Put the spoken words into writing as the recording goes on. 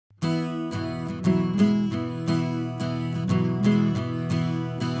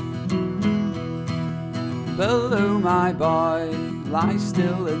my boy, lie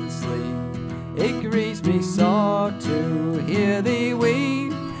still and sleep. It grieves me sore to hear thee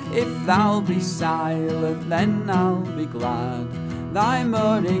weep. If thou'll be silent, then I'll be glad. Thy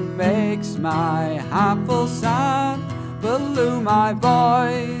mourning makes my heart full sad. Baloo, my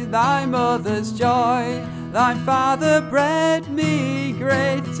boy, thy mother's joy, thy father bred me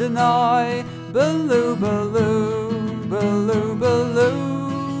great annoy. Baloo, Baloo, Baloo, Baloo,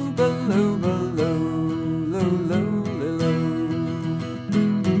 Baloo, Baloo, loo, loo, loo, loo.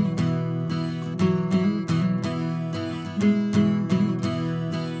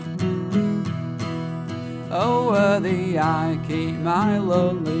 Oh, worthy I keep my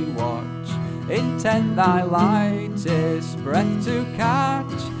lonely watch, intent thy lightest breath to catch.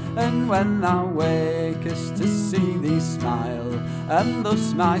 And when thou wakest to see thee smile, and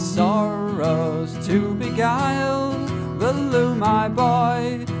thus my sorrows to beguile. Baloo, my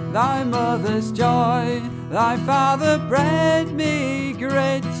boy, thy mother's joy, thy father bred me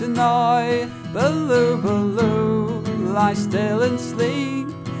great annoy. Baloo, Baloo, lie still and sleep.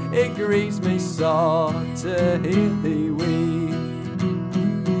 It grieves me sore to hear thee weep.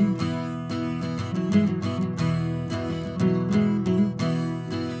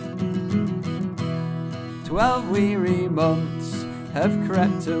 12 weary months have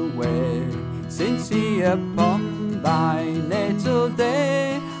crept away since he upon thy natal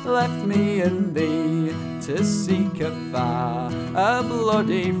day left me and thee to seek afar a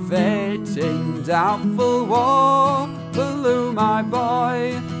bloody fate in doubtful war. Baloo, my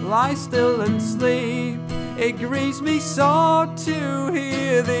boy, lie still and sleep. It grieves me sore to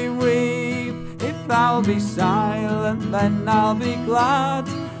hear thee weep. If thou be silent, then I'll be glad.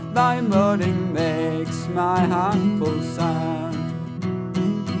 Thy mourning makes my heart full sad.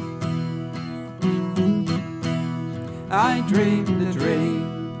 I dreamed a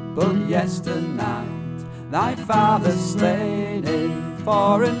dream, but yesternight, thy father slain in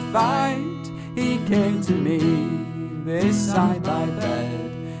foreign fight. He came to me beside thy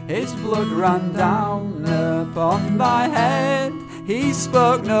bed, his blood ran down upon thy head. He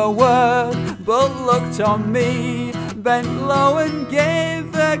spoke no word, but looked on me, bent low and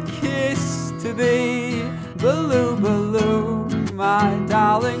gave a kiss to thee. Baloo, Baloo, my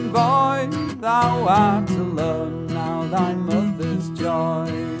darling boy, thou art alone now, thy mother's joy.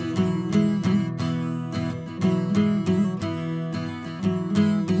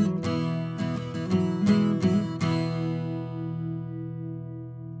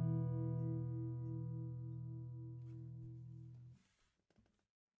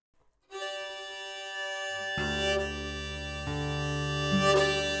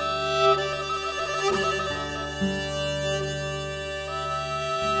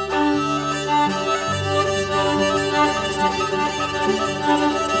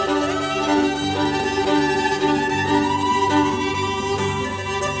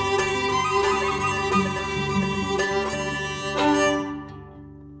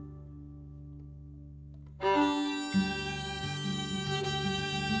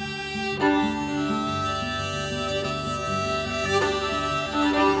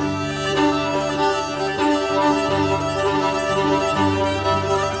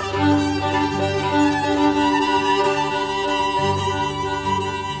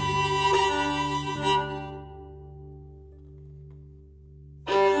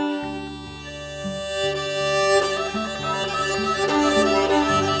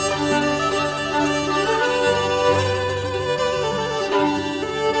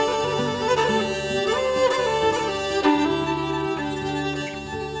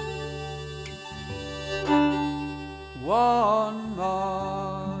 One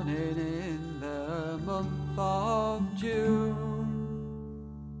morning in the month of June,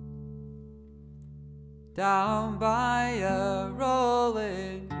 down by a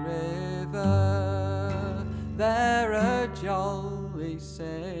rolling river, there a jolly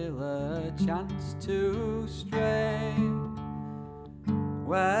sailor chanced to stray,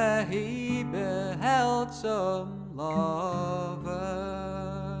 where he beheld some lover.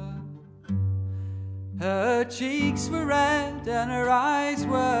 Her cheeks were red and her eyes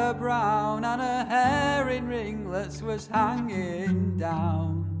were brown, and her hair in ringlets was hanging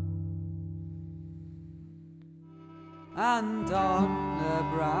down. And on her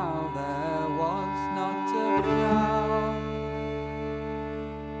brow there was not a frown,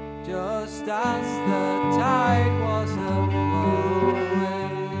 just as the tide was a-flowing.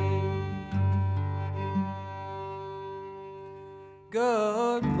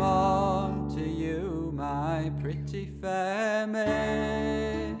 Good morn to you, my pretty fair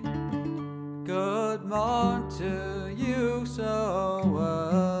maid. Good morn to you so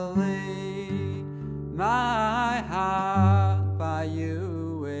early, my heart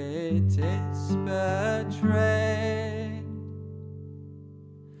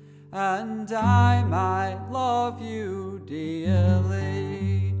and I might love you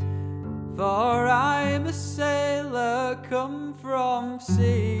dearly, for I'm a sailor come from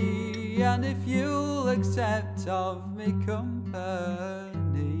sea, and if you'll accept of me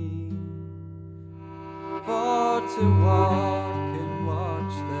company, for to walk and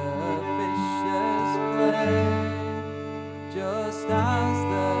watch the fishers play, just as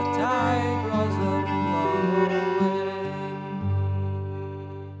the tide was a-flowing.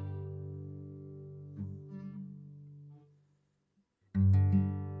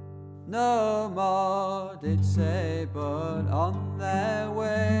 No more did say, but on their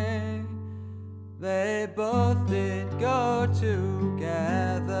way they both did go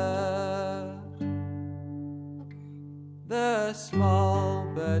together. The small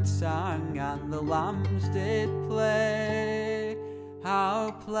bird sang and the lambs did play.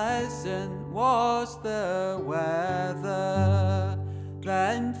 How pleasant was the weather.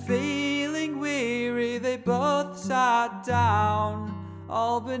 Then feeling weary they both sat down,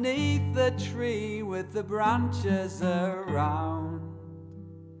 all beneath the tree with the branches around.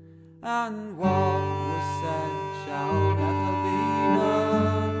 And what was said shall never be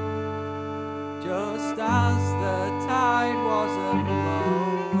known, just as the tide was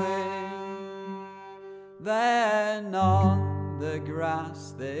a-flowing. Then on the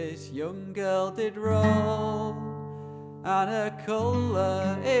grass this young girl did roll, and her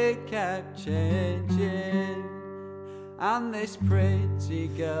colour it kept changing, and this pretty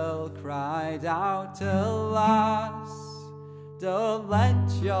girl cried out, alas, don't let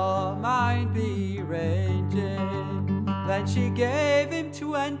your mind be ranging. Then she gave him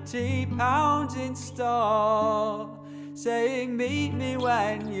 £20 in store, saying, meet me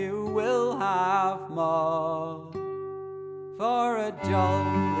when you will have more. For a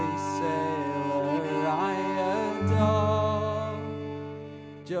jolly sailor I adore,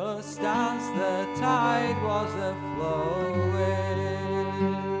 just as the tide was a-flowing.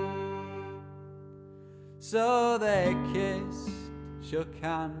 So they kissed, shook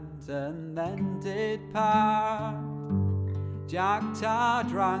hands, and then did part. Jack Tar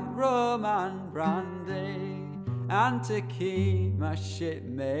drank rum and brandy, and to keep my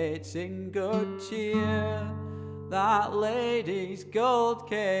shipmates in good cheer, that lady's gold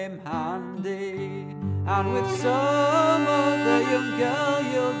came handy. And with some other young girl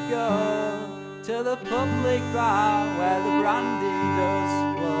you'll go to the public bar where the brandy does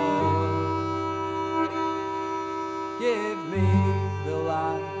flow. Give me the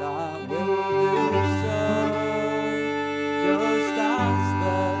lad that will do so, just as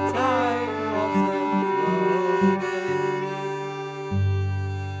the tide was a-flowing.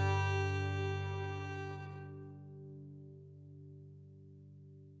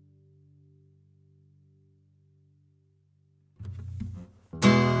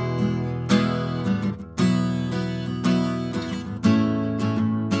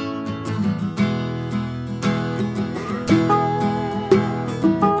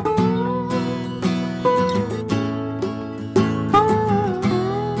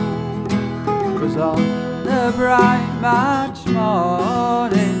 On a bright March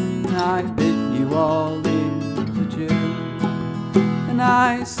morning I bid New Orleans adieu, and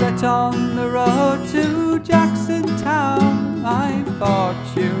I set on the road to Jackson Town, my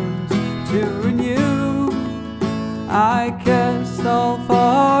fortunes to renew. I cursed all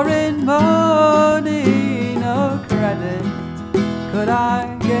foreign money, no credit could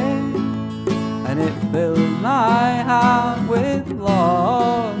I get, and it filled my heart with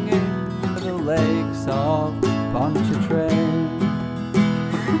longing the lakes of Pontchartrain.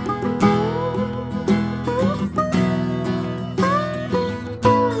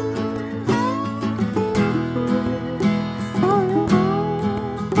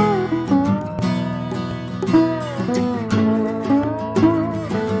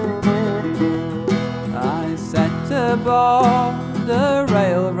 I sat aboard a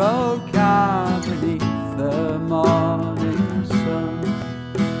railroad car beneath the morning sun.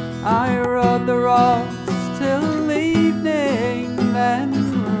 I rode the rocks till evening, then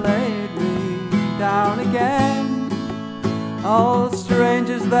laid me down again. All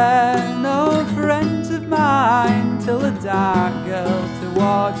strangers there, no friends of mine, till a dark girl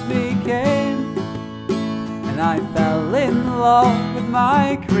towards me came, and I fell in love with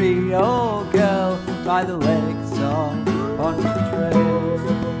my Creole girl by the lakes of Pontchartrain.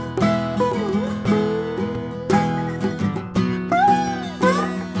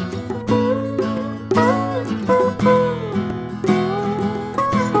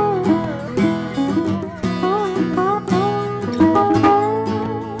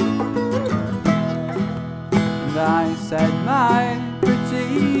 I said, my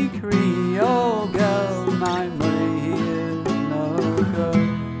pretty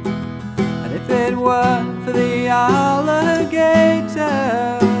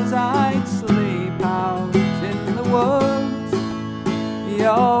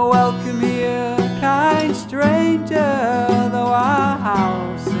you're welcome here, kind stranger, though our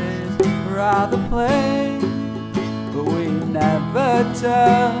house is rather plain. But we never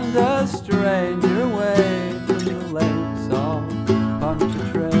turned a stranger away from the lakes of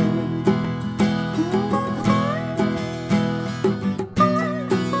Pontchartrain.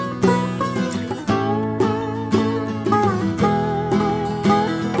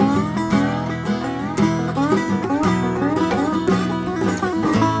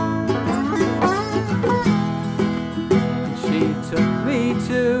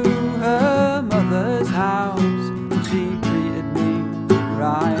 To her mother's house, she treated me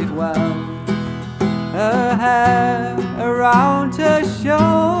right well. Her hair around her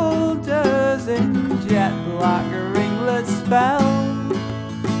shoulders in jet black ringlets fell.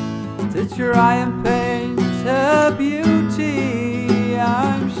 To try and paint her beauty,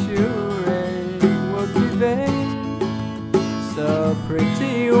 I'm sure it would be vain. So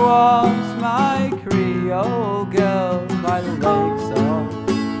pretty was my Creole girl by the lakes of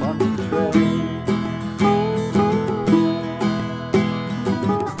Pontchartrain.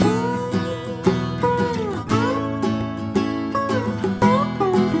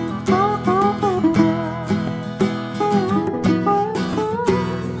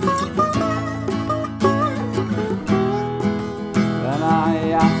 When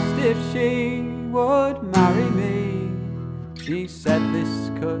I asked if she would marry me, she said this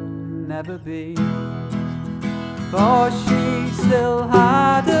could never be, for she still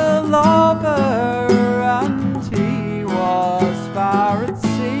had a lover and he was far at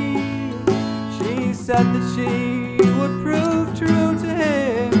sea. She said that she would prove true to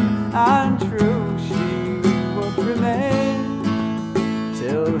him, and true she would remain,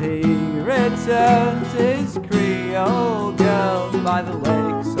 till he returned his Creole girl by the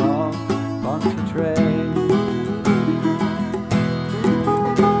lakes of Pontchartrain.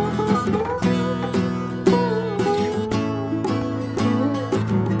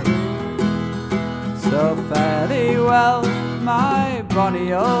 So fare thee well, my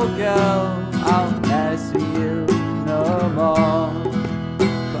bonny old girl, I'll ne'er see you no more.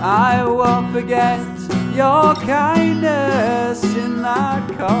 But I won't forget your kindness in that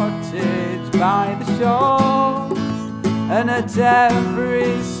cottage by the shore, and at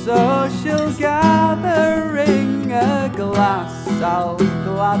every social gathering a glass I'll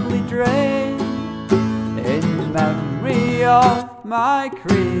gladly drain, in memory of my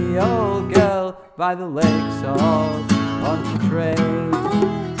Creole girl by the lakes of Pontchartrain.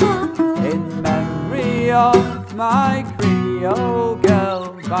 In memory of my Creole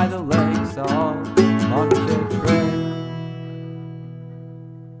girl by the lakes of Pontchartrain.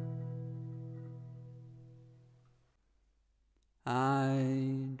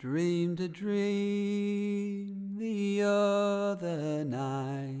 I dreamed a dream the other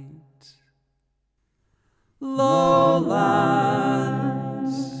night. Lowlands,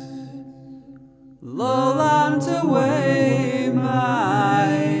 lowlands away,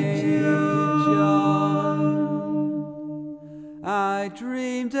 my John. I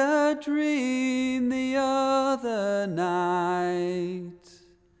dreamed a dream the other night.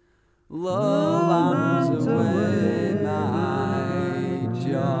 Lowlands away, my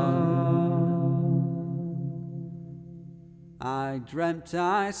John. I dreamt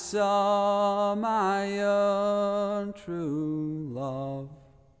I saw my own true love.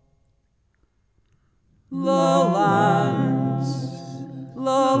 Lowlands,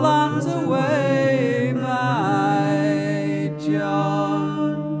 lowlands away, my John.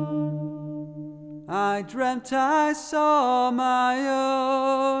 I dreamt I saw my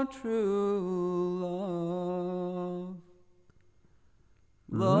own true love.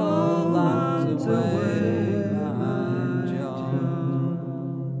 Lowlands away, my John.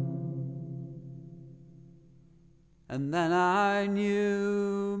 And then I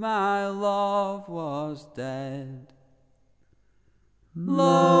knew my love was dead.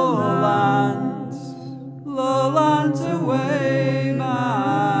 Lowlands, lowlands away,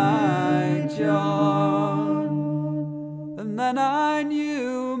 my John. And then I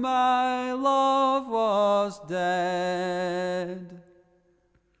knew my love was dead.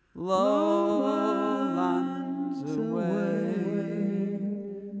 Lowlands away,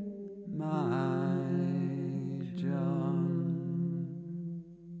 my John.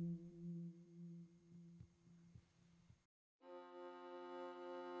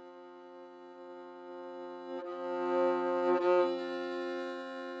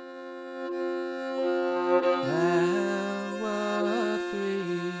 There were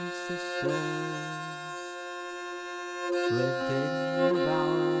 3 sisters lived in the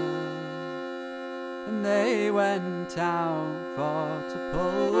bower, and they went out for to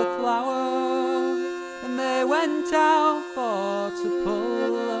pull a flower, and they went out for to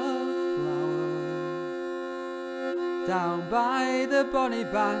pull a flower down by the bonny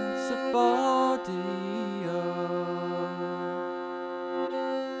banks of Fordio.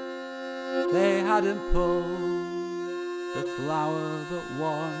 They hadn't pulled the flower but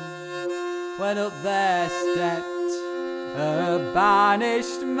one, when up there stepped a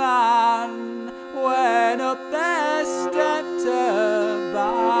banished man. When up there stepped a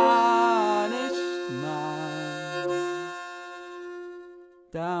banished man,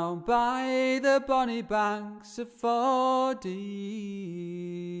 down by the bonny banks of Fordio.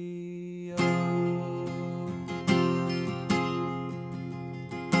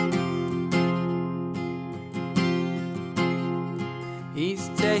 He's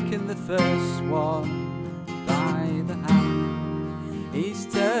taken the first one by the hand, he's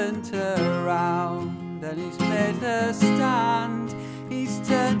turned her round and he's made her stand. He's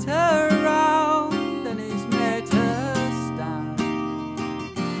turned her round and he's made her stand,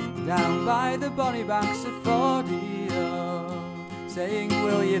 down by the bonny banks of Fordio, saying,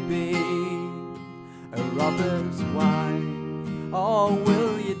 will you be a robber's wife, or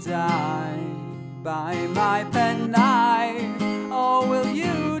will you die by my penknife? Or will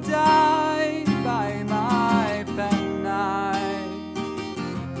you die by my penknife?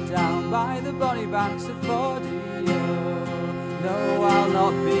 Down by the bonny banks of Fordio. No, I'll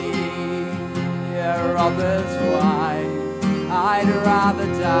not be a robber's wife, I'd rather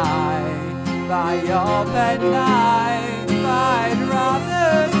die by your penknife. I'd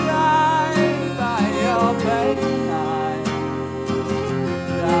rather die by your penknife.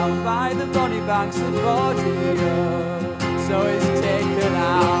 Down by the bonny banks of Fordio. So it's taken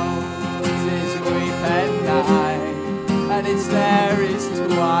out his weeping knife, and it's there he's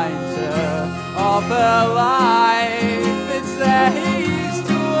twined her of her life. It's there he's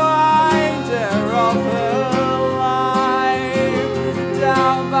twined her of her life,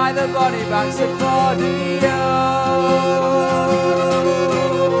 down by the bonny banks of Fordio.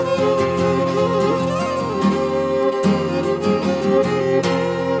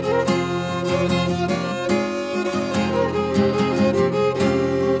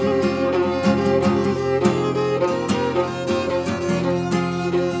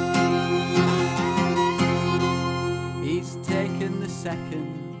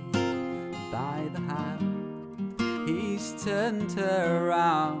 Turned her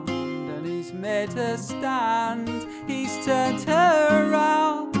round and he's made her stand. He's turned her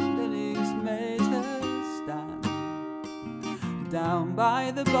round and he's made her stand, down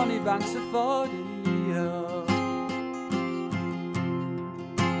by the bonny banks of Fordio.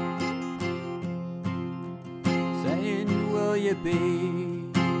 Saying, will you be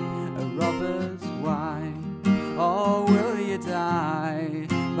a robber's wife, or will you die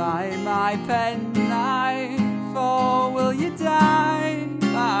by my penknife? Or will you die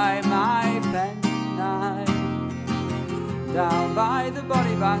by my penknife? Down by the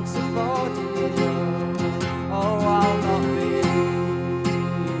bonny banks of Fordio. Oh, I'll not be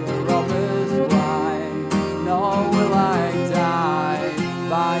a robber's wife, nor will I die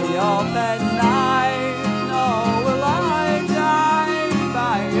by your penknife. Nor will I die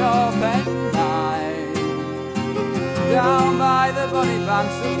by your penknife. Down by the bonny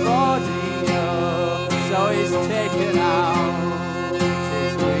banks of Fordio. So he's taken out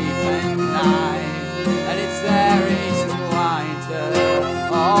his weeping knife, and it's there he's twined her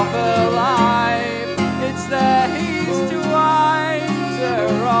of her life. It's there he's twined her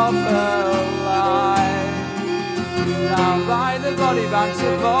of her life, down by the bonny banks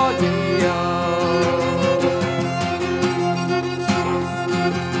of Fordio.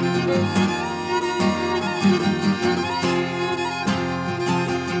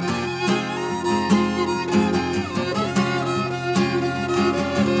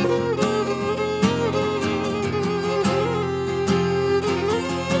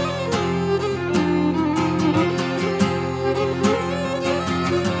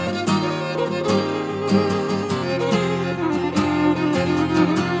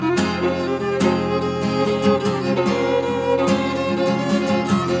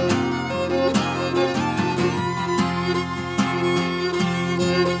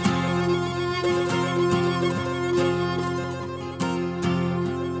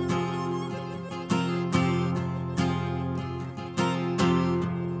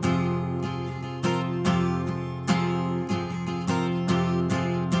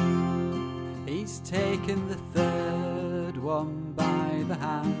 Taken the third one by the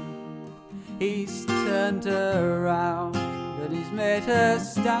hand, he's turned her round and he's made her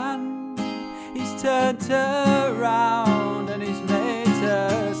stand. He's turned her round and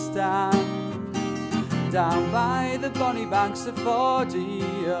down by the bonny banks of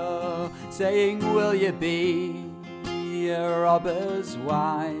Fordio, saying, will you be a robber's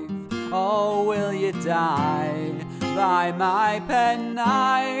wife, or will you die by my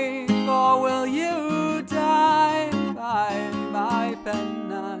penknife, or will you die by my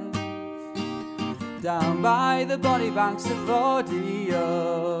penknife? Down by the bonny banks of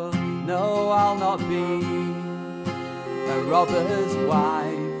Fordio, no, I'll not be a robber's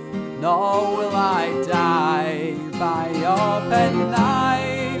wife, nor will I die by your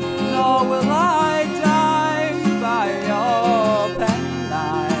penknife, nor will I die by your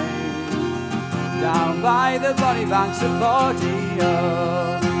penknife. Down by the bonny banks of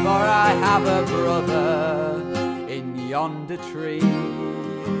Fordio, for I have a brother in yonder tree,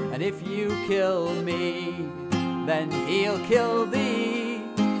 and if you kill me, then he'll kill thee,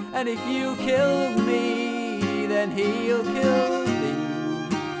 and if you kill me, then he'll kill thee.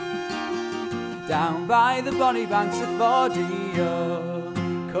 Down by the bonny banks of Fordio,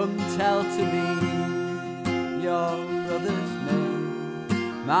 come tell to me your brother's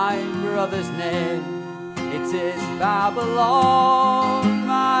name. My brother's name, it is Babylon.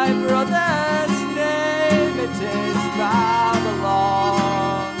 My brother's name, it is Babylon.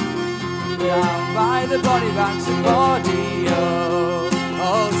 Down by the bonny banks of Fordio,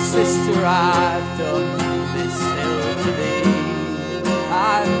 oh sister, I've done this ill to thee.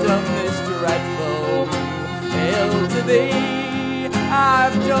 I've done this dreadful ill to thee.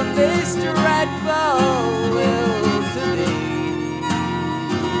 I've done this dreadful ill to thee.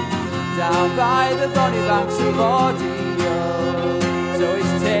 Down by the bonny banks of Fordio, so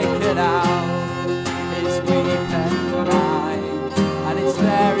he's taken out his wee penknife, and it's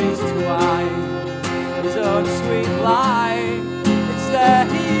there he's twined his own sweet life. It's there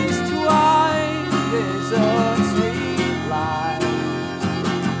he's twined his own sweet life.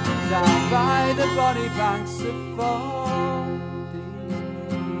 Down by the bonny banks of Fordio.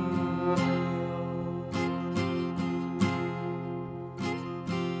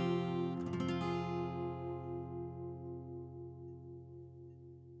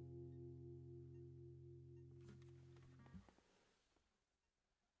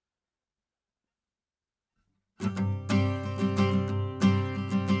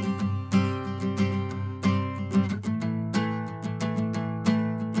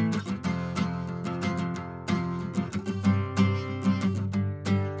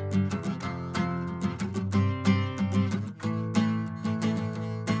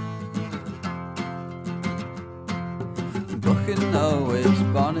 Buchan is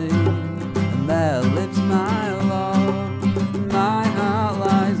bonny, and there lives my love. My heart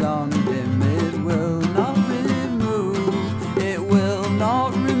lies on him, it will not remove, it will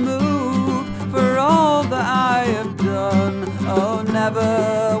not remove, for all that I have done. Oh,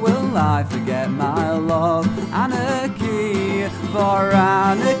 never will I forget my love. Anarchy, for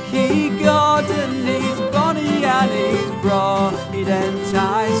anarchy, Gordon, he's bonny and he's broad. He'd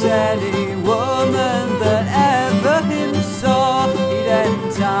entice any woman that ever him saw. He'd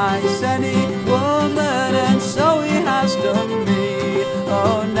entice any woman, and so he has done me.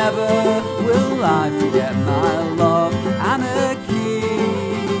 Oh, never will I forget my love. Anarchy.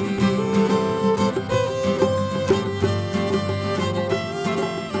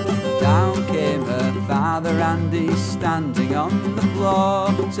 Down came her father, and he's standing on the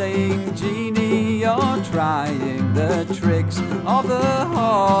floor, saying, Jeannie, you're trying the tricks of a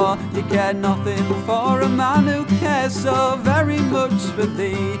whore. You care nothing for a man who cares so very much for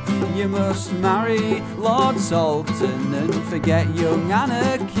thee. You must marry Lord Salton and forget young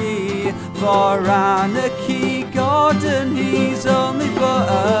Anarchy. For Anarchy, Gordon, he's only but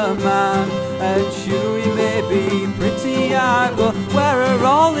a man, and sure he may be pretty high, but where are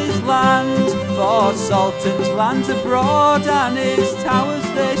all his lands? For Salton's lands are broad, and his towers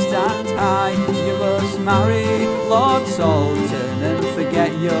they stand high. You must marry Lord Salton and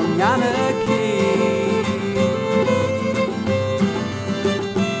forget young Anarchy.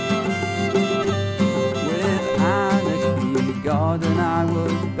 With Anarchy, Gordon, I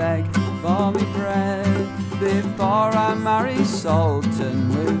would beg for me bread before I marry Salton,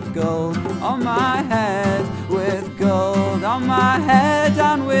 with gold on my head, with gold on my head,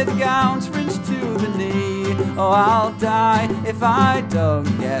 and with gowns fringed to the knee. Oh, I'll die if I don't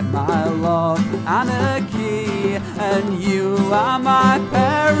get my love. Anarchy, and you are my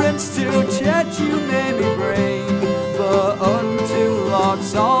parents, to church you made me bring, but unto Lord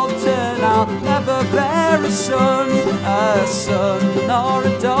Salton I'll never bear a son or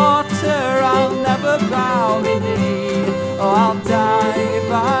a daughter. I'll never bow my knee. Oh, I'll die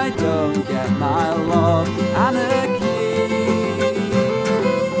if I don't get my love. Anarchy.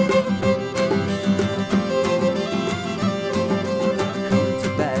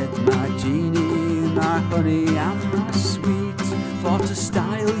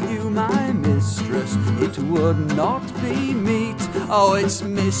 could not be meat. Oh, it's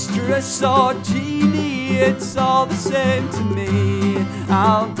mistress or genie, it's all the same to me.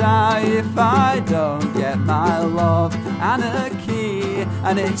 I'll die if I don't get my love, anarchy.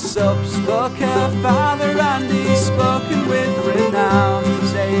 And it's up spoke her father, and he's spoken with renown,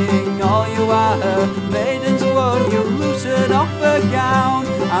 saying, all you are her maidens, won't you loosen off her gown?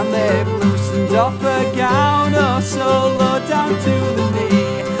 And they've loosened off her gown, oh so low down to the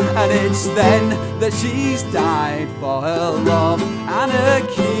knee. And it's then that she's died for her love,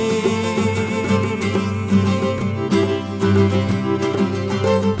 anarchy.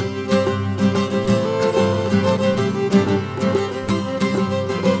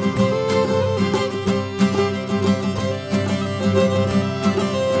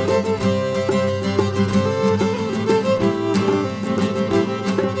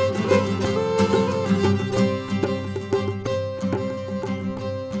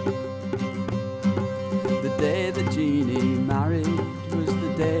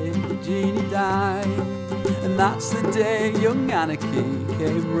 That's the day young anarchy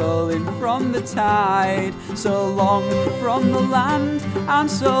came rolling from the tide. So long from the land and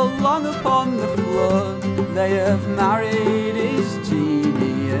so long upon the flood, they have married his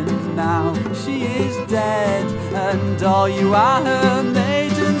genie, and now she is dead. And all you are her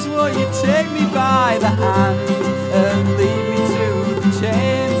maidens, won't you take me by the hand and lead me to the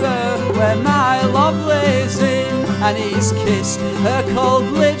chamber where my love lays in? And he's kissed her cold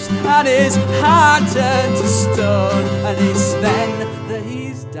lips, and his heart turned to stone. And it's then that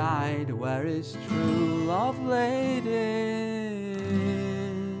he's died where his true love laid in.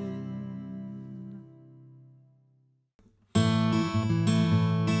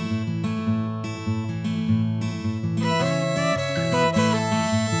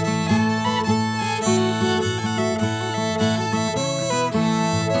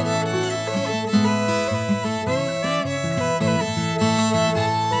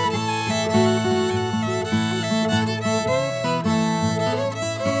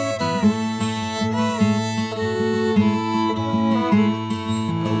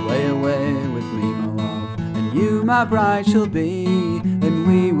 My bride shall be, and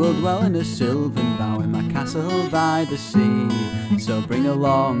we will dwell in a sylvan bower in my castle by the sea. So bring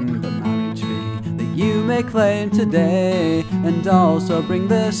along the marriage fee that you may claim today, and also bring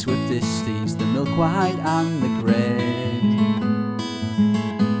the swiftest steeds, the milk white and the grey.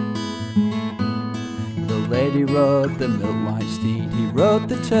 The lady rode the milk white steed, he rode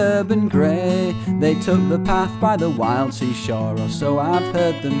the turban grey. They took the path by the wild seashore, or so I've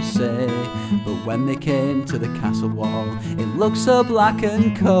heard them say. But when they came to the castle wall, it looked so black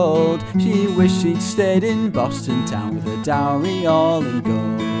and cold. She wished she'd stayed in Boston town with her dowry all in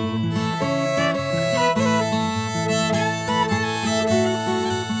gold.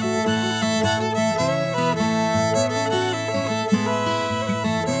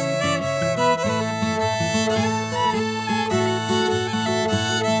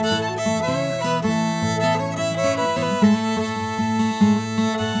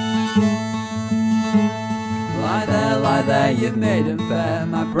 There you've made him fair,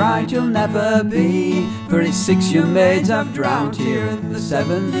 my bride you'll never be. For it's 6 young maids I've drowned here, and the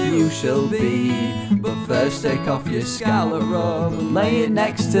 7th you shall be. But first take off your scarlet robe and lay it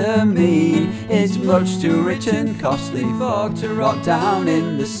next to me. It's much too rich and costly for to rot down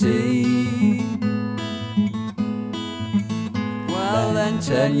in the sea. Well then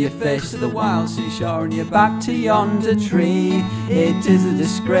turn your face to the wild seashore and your back to yonder tree. It is a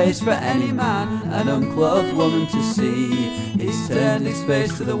disgrace for any man an unclothed woman to see. He's turned his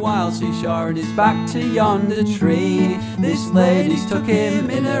face to the wild seashore and his back to yonder tree. This lady's took him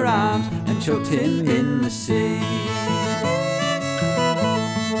in her arms and chucked him in the sea.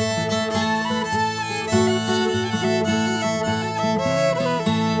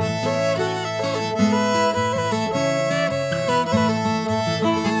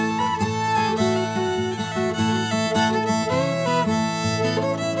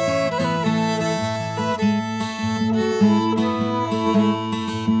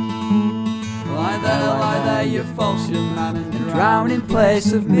 You false young man, and drown in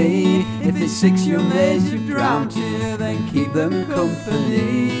place of me. If it's 6 young maids you've drowned here, then keep them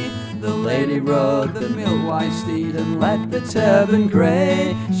company. The lady rode the milk white steed and led the turban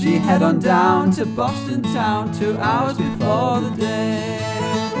grey. She head on down to Boston town 2 hours before the day.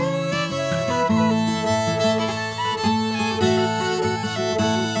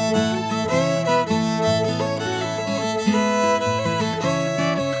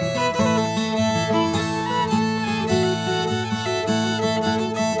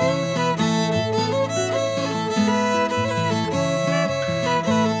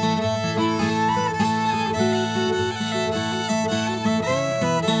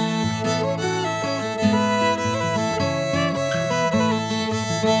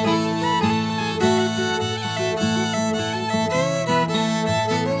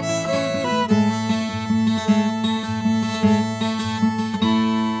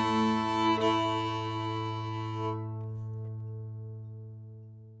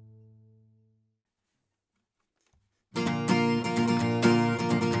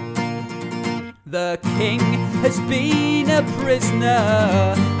 The king has been a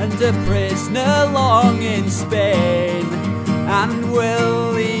prisoner, and a prisoner long in Spain. And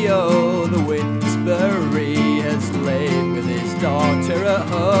Willie o' the Winsbury has lain with his daughter at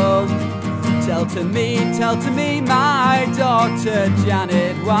home. Tell to me, my daughter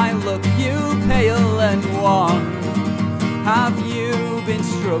Janet, why look you pale and wan? Have you been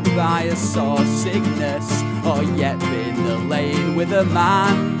struck by a sore sickness, or yet been lain with a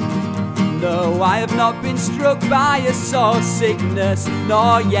man? No, I have not been struck by a sore sickness,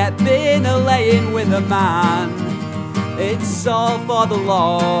 nor yet been a-laying with a man. It's all for the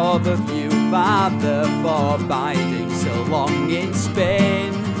love of you, Father, for biding so long in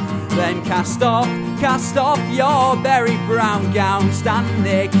Spain. Then cast off your berry brown gown, stand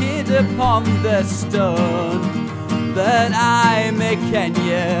naked upon the stone, that I may ken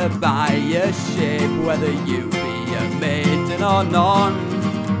you by your shape, whether you be a maiden or none.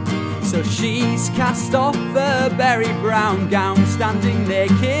 So she's cast off her berry brown gown, standing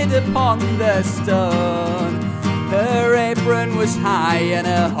naked upon the stone. Her apron was high and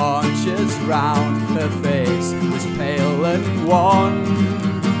her haunches round, her face was pale and wan.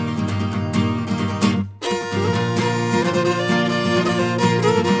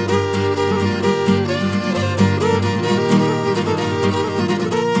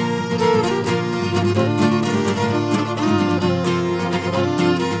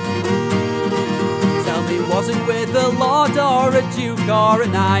 Was it with a lord or a duke or a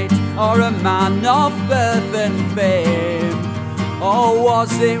knight, or a man of birth and fame? Or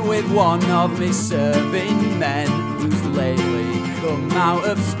was it with one of me serving men, who's lately come out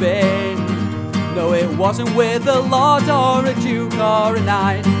of Spain? No, it wasn't with a lord or a duke or a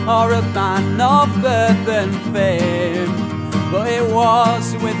knight, or a man of birth and fame, but it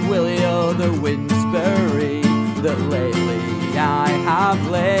was with Willie o' the Winsbury that lately I have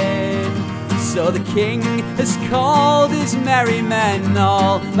lain. So the king has called his merry men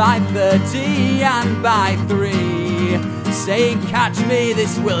all by 30 and by 3, saying, catch me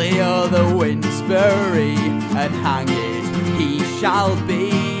this Willie o' the Winsbury, and hang it he shall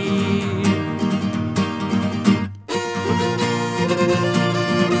be.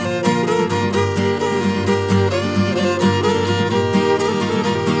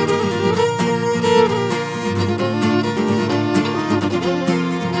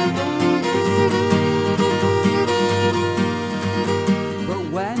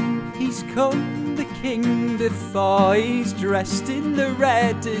 Come the king before, he's dressed in the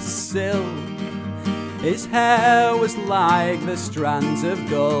reddest silk. His hair was like the strands of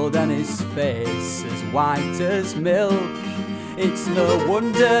gold, and his face as white as milk. It's no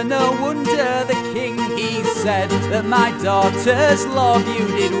wonder the king, he said, that my daughter's love you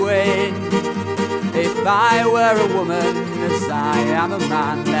did win. If I were a woman as I am a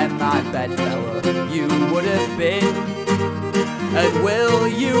man, then my bedfellow you would have been. And will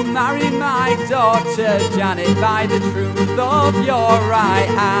you marry my daughter Janet by the truth of your right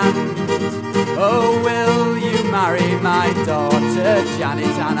hand? Oh, will you marry my daughter Janet,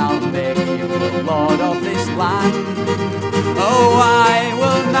 and I'll make you the lord of this land? Oh, I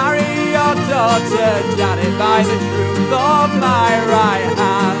will marry your daughter Janet by the truth of my right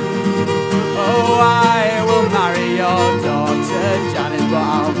hand. Oh, I will marry your daughter Janet, but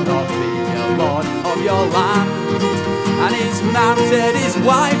I'll not be a lord of your land. And he's mounted his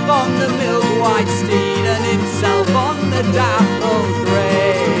wife on the milk-white steed, and himself on the dapple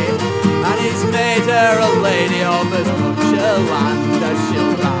grey, and he's made her a lady of as much a land as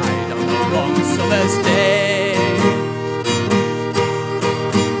she'll ride on a long summer's day.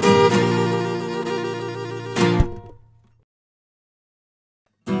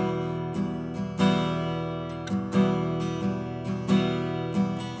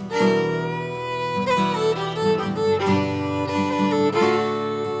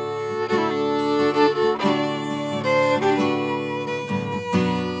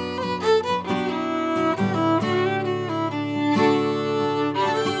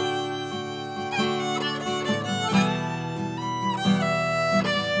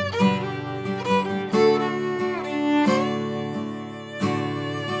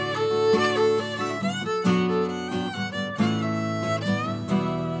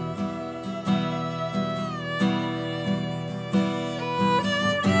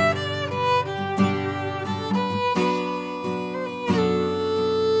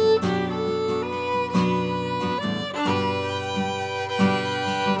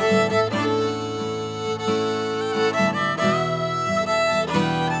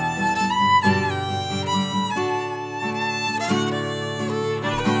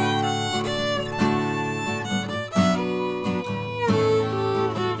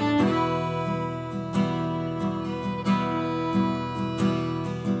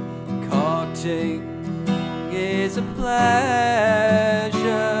 waiting is a pleasure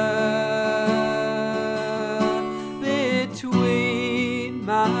between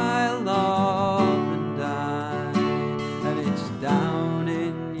my love and I, and it's down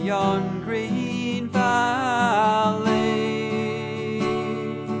in yon green valley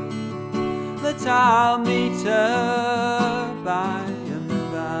that I'll meet her by and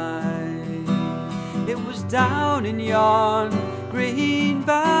by. It was down in yon green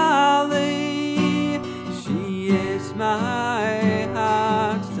valley, she is my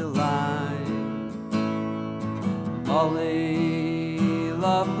heart's delight. Molly,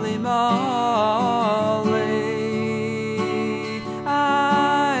 lovely Molly,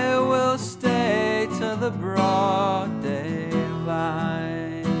 I will stay till the broad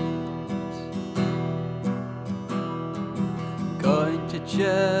daylight. Going to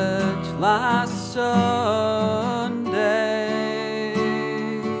church last Sunday,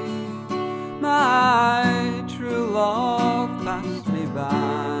 my true love passed me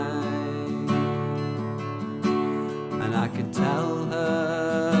by, and I could tell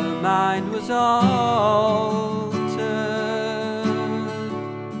her mind was altered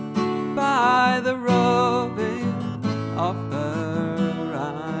by the roving of her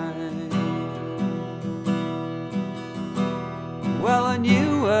eyes. Well, I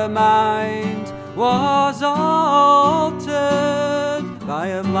knew her mind was altered by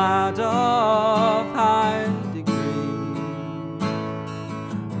a lad of high degree.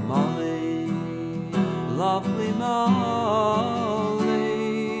 Molly, lovely Molly,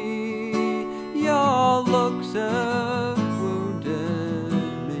 your looks have wounded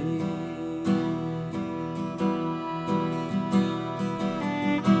me.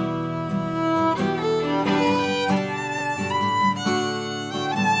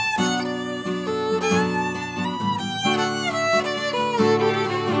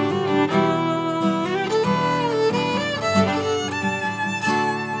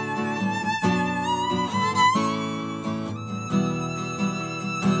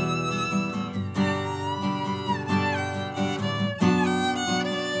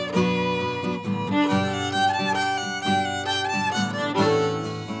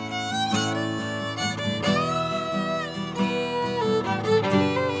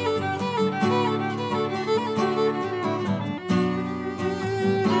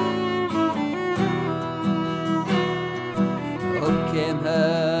 Came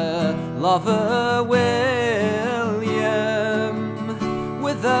her lover William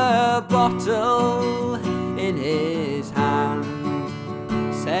with a bottle in his hand,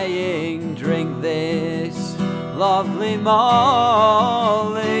 saying, "Drink this, lovely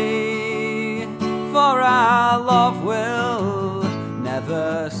Molly, for our love will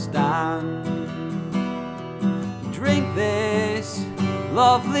never stand. Drink this,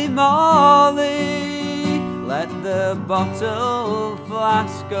 lovely Molly, let the bottle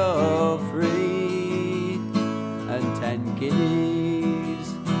flask go free, and 10 guineas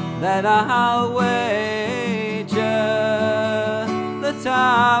then I'll wager that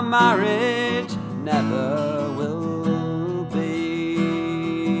our marriage never will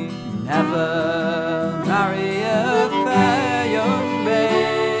be. Never marry a fair young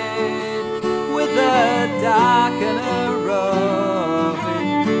maid with a dark and a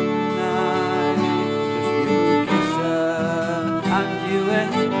roving night. Just you kiss her and you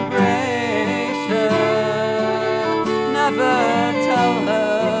embrace her. Never tell her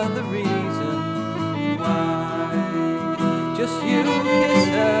the reason why. Just you kiss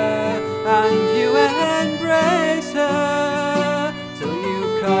her and you embrace her till you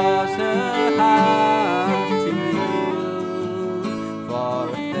cause her heart to yield. For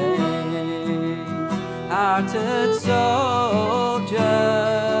a faint-hearted soldier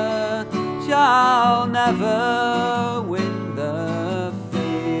shall never